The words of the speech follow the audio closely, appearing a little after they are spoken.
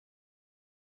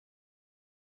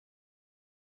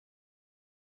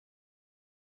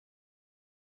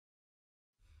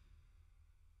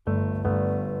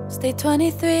stay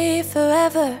 23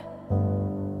 forever,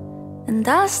 and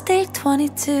I'll stay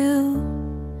 22.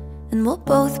 And we'll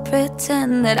both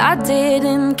pretend that I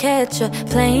didn't catch a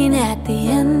plane at the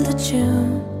end of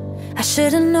June. I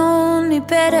should've known me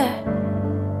better,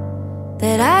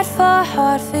 that I'd fall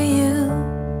hard for you.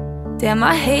 Damn,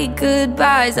 I hate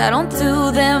goodbyes, I don't do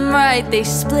them right. They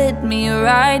split me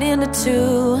right into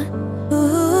two. Ooh,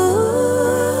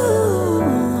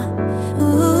 ooh,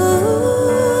 ooh.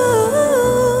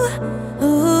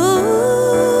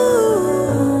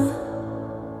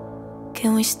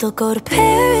 Can we still go to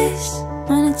Paris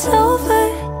when it's over?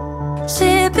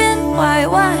 Sipping white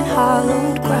wine,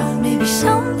 hallowed ground. Maybe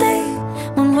someday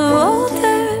when we're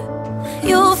older,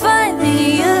 you'll find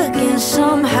me again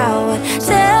somehow.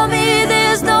 Tell me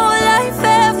there's no life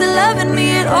after loving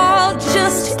me, it all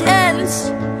just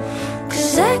ends.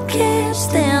 Cause I can't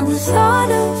stand the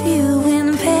thought of you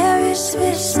in Paris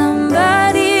with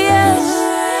somebody else.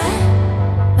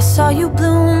 I saw you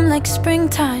bloom like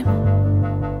springtime,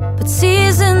 but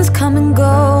seasons come and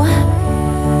go,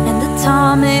 and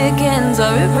atomic ends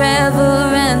are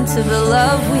irreverent to the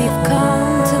love we've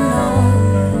come to know.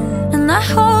 And I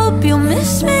hope you'll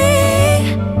miss me,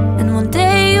 and one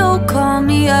day you'll call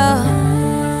me up.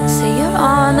 Say you're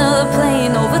on a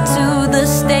plane over to the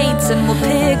States, and we'll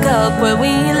pick up where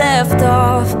we left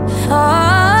off.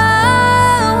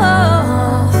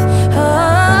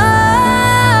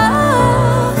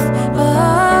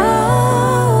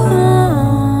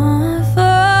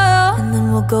 And then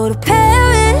we'll go to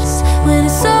Paris when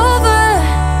it's over,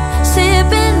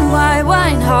 sipping white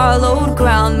wine, hallowed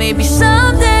ground. Maybe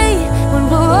someday when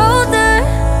we're older,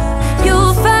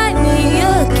 you'll find me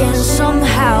again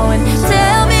somehow, and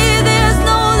tell me there's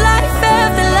no life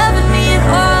after loving me, it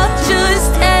all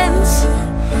just ends.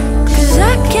 Cause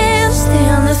I can't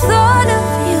stand the thought of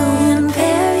you in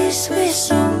Paris with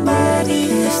somebody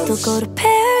else. We still go to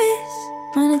Paris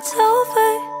when it's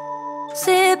over,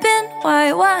 sipping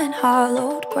white wine,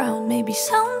 hallowed ground. Maybe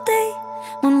someday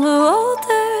when we're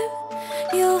older,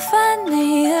 you'll find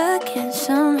me again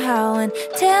somehow, and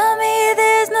tell me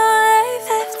there's no life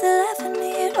after loving me,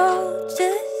 it all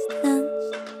just ends.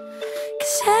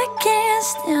 Cause I can't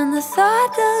stand the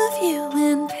thought of you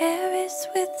in Paris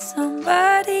with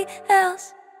somebody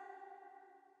else.